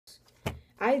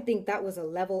I think that was a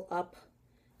level up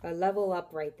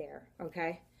right there,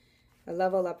 okay? A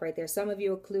level up right there. Some of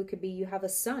you, a clue could be you have a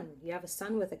son. You have a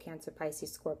son with a Cancer,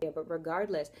 Pisces, Scorpio. But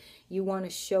regardless, you want to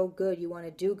show good. You want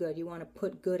to do good. You want to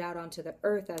put good out onto the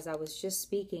earth, as I was just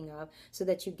speaking of, so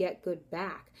that you get good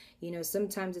back. You know,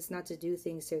 sometimes it's not to do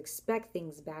things to expect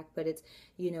things back, but it's,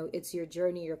 you know, it's your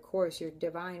journey, your course. Your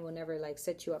divine will never like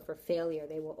set you up for failure.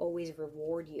 They will always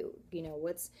reward you. You know,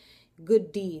 what's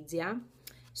good deeds, yeah?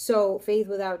 So faith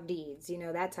without deeds, you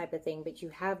know, that type of thing. But you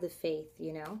have the faith,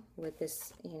 you know, with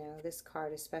this, you know, this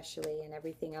card especially, and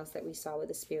everything else that we saw with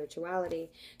the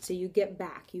spirituality. So you get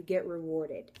back, you get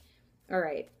rewarded. All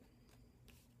right.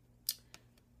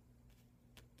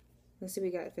 Let's see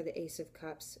what we got for the Ace of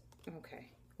Cups.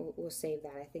 Okay. We'll save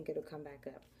that. I think it'll come back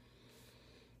up.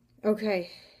 Okay.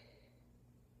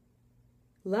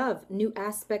 Love. New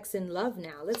aspects in love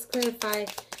now. Let's clarify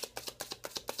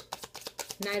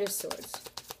Knight of Swords.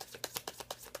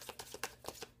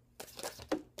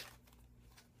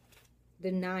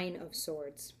 The Nine of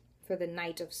Swords for the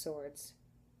Knight of Swords.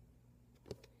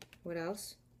 What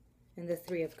else? And the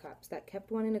Three of Cups. That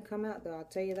kept wanting to come out, though. I'll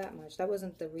tell you that much. That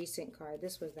wasn't the recent card.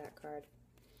 This was that card.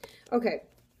 Okay.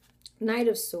 Knight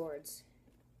of Swords.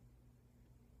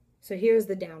 So here's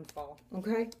the downfall,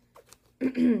 okay?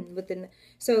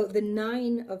 So the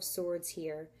Nine of Swords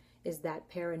here is that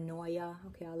paranoia.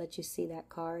 Okay, I'll let you see that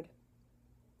card.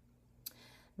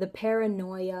 The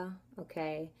paranoia,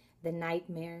 okay? The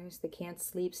nightmares, the can't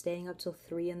sleep, staying up till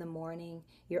 3 in the morning.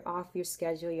 You're off your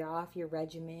schedule, you're off your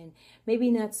regimen. Maybe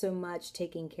not so much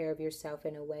taking care of yourself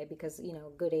in a way, because, you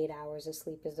know, good 8 hours of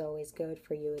sleep is always good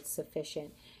for you. It's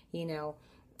sufficient, you know.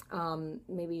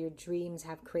 Maybe your dreams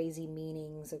have crazy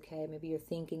meanings, okay? Maybe you're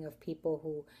thinking of people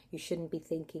who you shouldn't be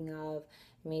thinking of.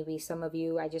 Maybe some of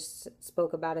you, I just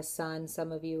spoke about a son.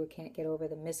 Some of you can't get over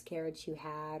the miscarriage you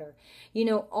had, or, you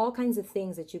know, all kinds of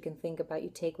things that you can think about,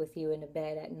 you take with you into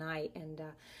bed at night, and,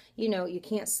 you know, you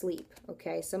can't sleep,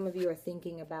 okay? Some of you are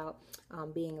thinking about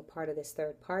being a part of this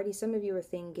third party. Some of you are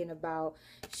thinking about,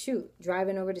 shoot,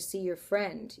 driving over to see your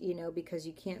friend, you know, because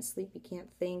you can't sleep, you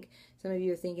can't think. Some of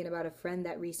you are thinking about a friend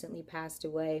that recently passed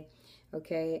away,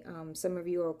 okay? Some of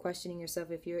you are questioning yourself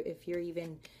if you're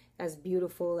even as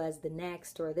beautiful as the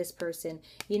next or this person.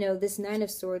 You know, this Nine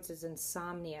of Swords is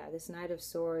insomnia. This Knight of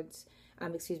Swords,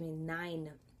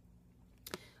 Nine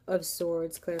of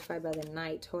Swords, clarified by the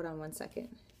Knight. Hold on one second.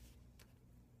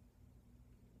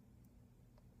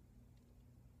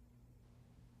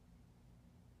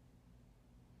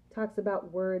 Talks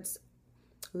about words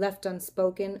left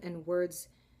unspoken and words,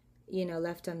 you know,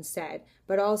 left unsaid,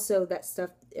 but also that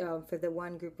stuff for the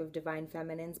one group of divine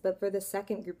feminines, but for the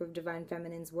second group of divine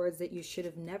feminines, words that you should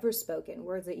have never spoken,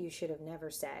 words that you should have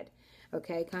never said,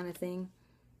 okay, kind of thing.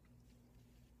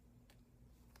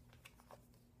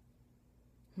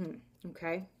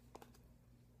 Okay.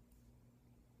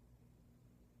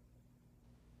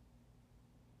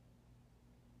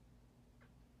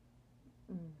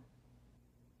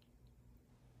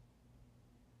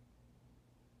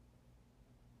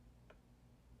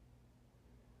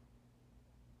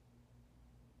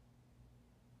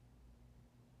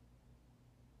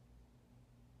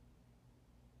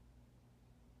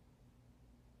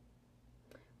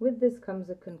 With this comes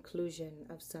a conclusion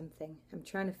of something. I'm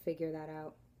trying to figure that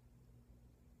out.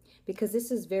 Because this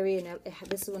is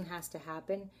this one has to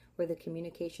happen where the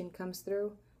communication comes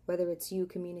through, whether it's you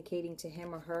communicating to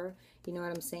him or her. You know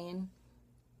what I'm saying?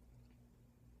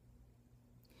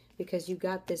 Because you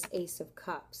got this Ace of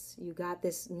Cups. You got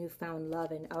this newfound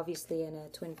love, and obviously in a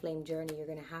twin flame journey, you're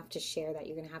going to have to share that.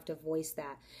 You're going to have to voice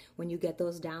that. When you get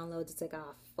those downloads, it's like,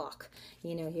 oh, fuck.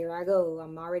 You know, here I go.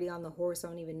 I'm already on the horse. I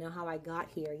don't even know how I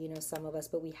got here, you know, some of us.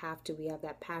 But we have to. We have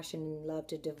that passion and love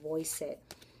to voice it,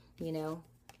 you know.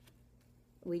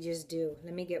 We just do.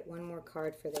 Let me get one more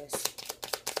card for this.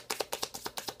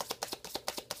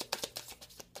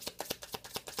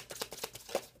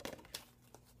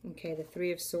 Okay, the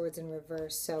Three of Swords in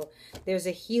reverse. So there's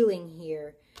a healing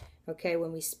here, okay,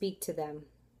 when we speak to them.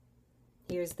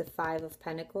 Here's the Five of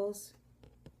Pentacles.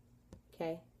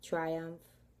 Okay, triumph,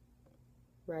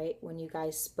 right, when you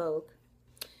guys spoke.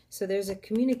 So there's a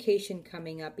communication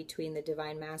coming up between the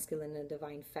divine masculine and the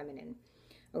divine feminine,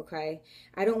 okay?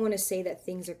 I don't want to say that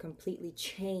things are completely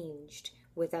changed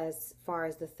with as far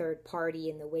as the third party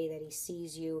and the way that he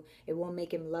sees you. It won't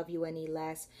make him love you any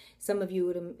less. Some of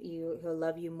you, he'll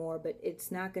love you more, but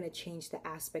it's not going to change the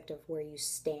aspect of where you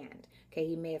stand. Okay,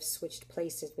 he may have switched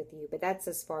places with you, but that's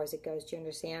as far as it goes. Do you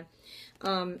understand?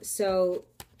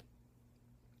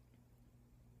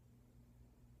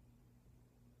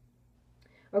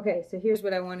 Okay, so here's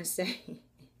what I want to say.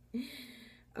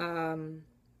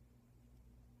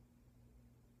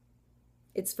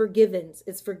 It's forgivance.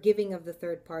 It's forgiving of the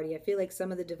third party. I feel like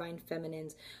some of the divine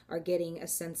feminines are getting a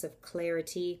sense of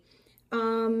clarity.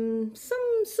 Some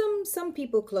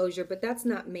people closure, but that's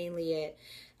not mainly it.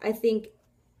 I think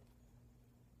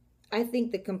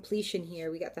the completion here,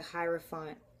 we got the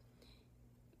Hierophant.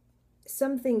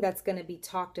 Something that's going to be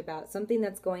talked about, something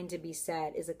that's going to be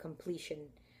said is a completion,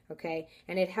 okay?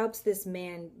 And it helps this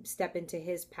man step into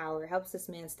his power, helps this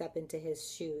man step into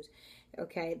his shoes,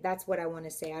 okay? That's what I want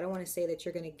to say. I don't want to say that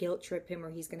you're going to guilt trip him,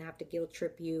 or he's going to have to guilt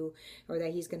trip you, or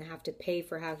that he's going to have to pay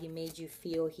for how he made you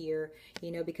feel here,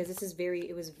 you know, because this is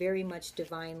it was very much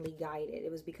divinely guided.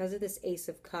 It was because of this Ace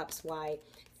of Cups why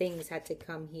things had to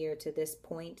come here to this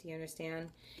point, you understand?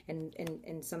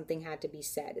 And something had to be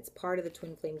said. It's part of the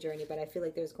twin flame journey, but I feel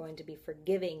like there's going to be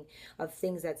forgiving of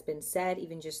things that's been said,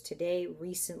 even just today,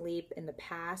 recently, in the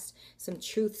past. Some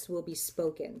truths will be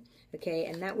spoken, okay?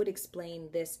 And that would explain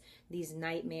these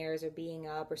nightmares, or being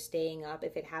up or staying up,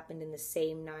 if it happened in the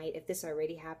same night. If this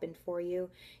already happened for you,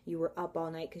 you were up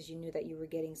all night because you knew that you were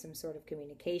getting some sort of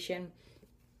communication,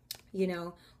 you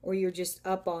know, or you're just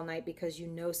up all night because you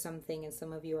know something, and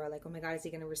some of you are like, oh my God, is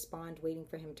he going to respond? Waiting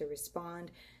for him to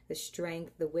respond. The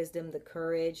strength, the wisdom, the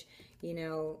courage, you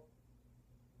know,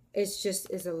 it's just,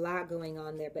 is a lot going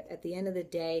on there. But at the end of the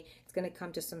day, it's going to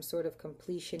come to some sort of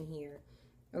completion here,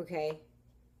 okay?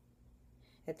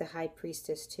 At the High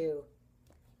Priestess too.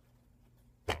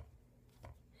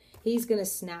 He's going to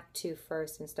snap to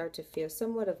first and start to feel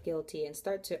somewhat of guilty and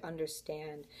start to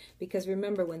understand. Because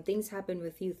remember, when things happen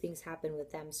with you, things happen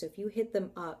with them. So if you hit them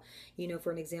up, you know,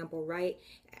 for an example, right,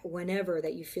 whenever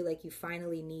that you feel like you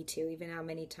finally need to, even how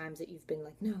many times that you've been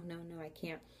like, no, I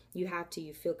can't. You have to,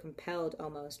 you feel compelled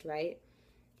almost, right?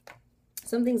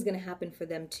 Something's going to happen for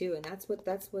them too, and that's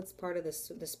what's part of the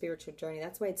spiritual journey.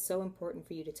 That's why it's so important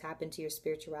for you to tap into your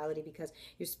spirituality, because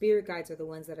your spirit guides are the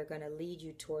ones that are going to lead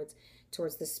you towards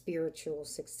the spiritual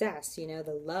success, you know,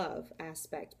 the love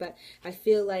aspect. But I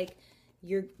feel like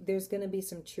there's going to be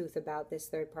some truth about this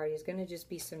third party. There's going to just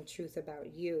be some truth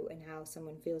about you and how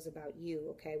someone feels about you,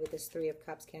 okay? With this Three of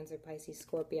Cups, Cancer, Pisces,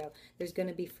 Scorpio, there's going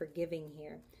to be forgiving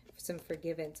here, some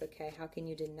forgivance, okay? How can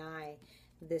you deny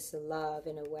this love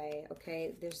in a way,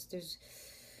 okay? There's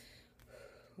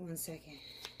one second.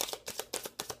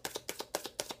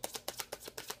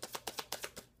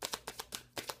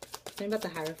 Think about the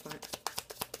Hierophant.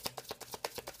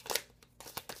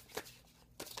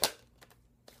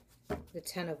 The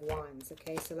Ten of Wands,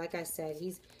 okay? So like I said,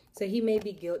 he may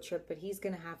be guilt tripped, but he's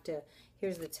going to have to,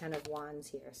 here's the Ten of Wands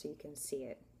here so you can see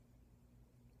it.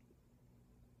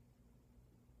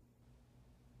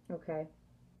 Okay.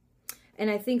 And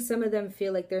I think some of them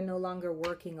feel like they're no longer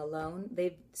working alone.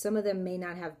 Some of them may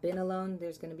not have been alone.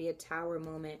 There's going to be a Tower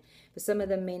moment. But some of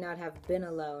them may not have been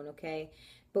alone, okay?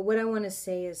 But what I want to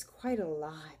say is quite a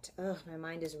lot. Oh, my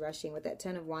mind is rushing. With that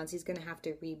Ten of Wands, he's going to have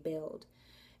to rebuild.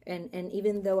 And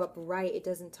even though upright, it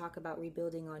doesn't talk about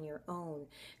rebuilding on your own.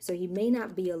 So he may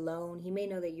not be alone. He may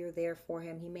know that you're there for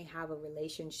him. He may have a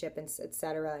relationship, and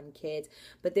etc., and kids.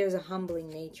 But there's a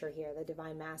humbling nature here. The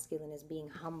divine masculine is being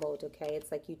humbled, okay?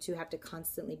 It's like you two have to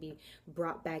constantly be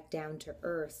brought back down to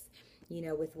earth, you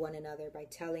know, with one another by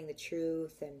telling the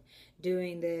truth and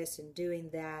doing this and doing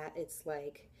that. It's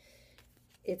like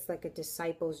a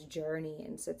disciple's journey,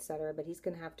 and etc. But he's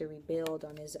going to have to rebuild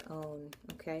on his own,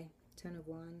 okay? Ten of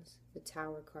Wands, the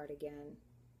Tower card again.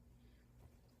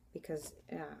 Because,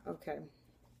 yeah, okay.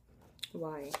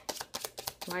 Why?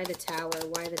 Why the Tower?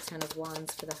 Why the Ten of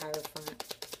Wands for the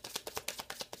Hierophant?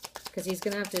 Because he's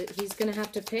gonna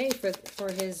have to pay for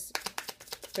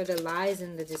the lies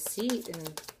and the deceit,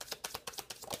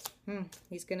 and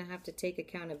he's gonna have to take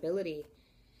accountability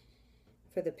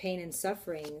for the pain and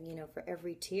suffering, you know, for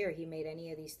every tear he made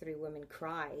any of these three women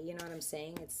cry. You know what I'm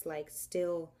saying? It's like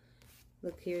still.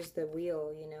 Look, here's the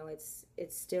wheel, you know, it's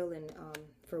still in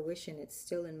fruition. It's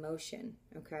still in motion,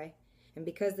 okay? And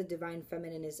because the divine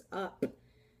feminine is up,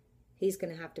 he's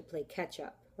going to have to play catch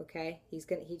up, okay?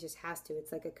 He just has to.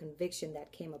 It's like a conviction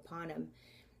that came upon him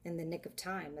in the nick of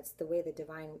time. That's the way the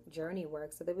divine journey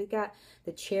works. So that we got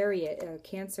the Chariot,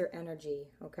 Cancer energy,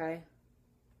 okay?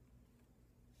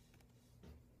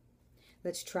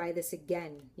 Let's try this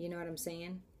again. You know what I'm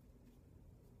saying?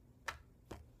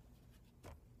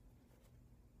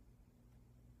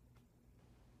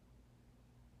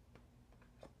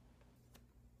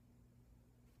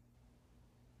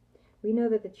 We know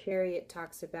that the Chariot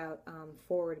talks about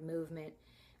forward movement,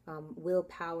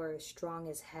 willpower is strong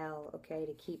as hell, okay,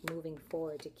 to keep moving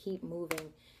forward, to keep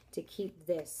moving, to keep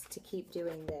this, to keep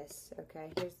doing this, okay.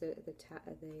 Here's the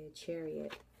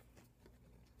Chariot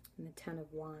and the Ten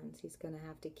of Wands. He's going to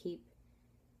have to keep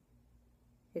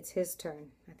It's his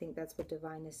turn. I think that's what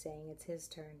Divine is saying. It's his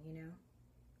turn, you know?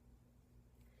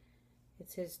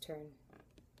 It's his turn.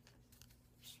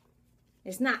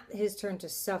 It's not his turn to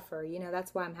suffer, you know,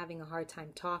 that's why I'm having a hard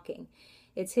time talking.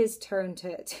 It's his turn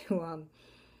to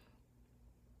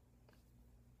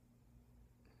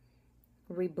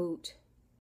reboot.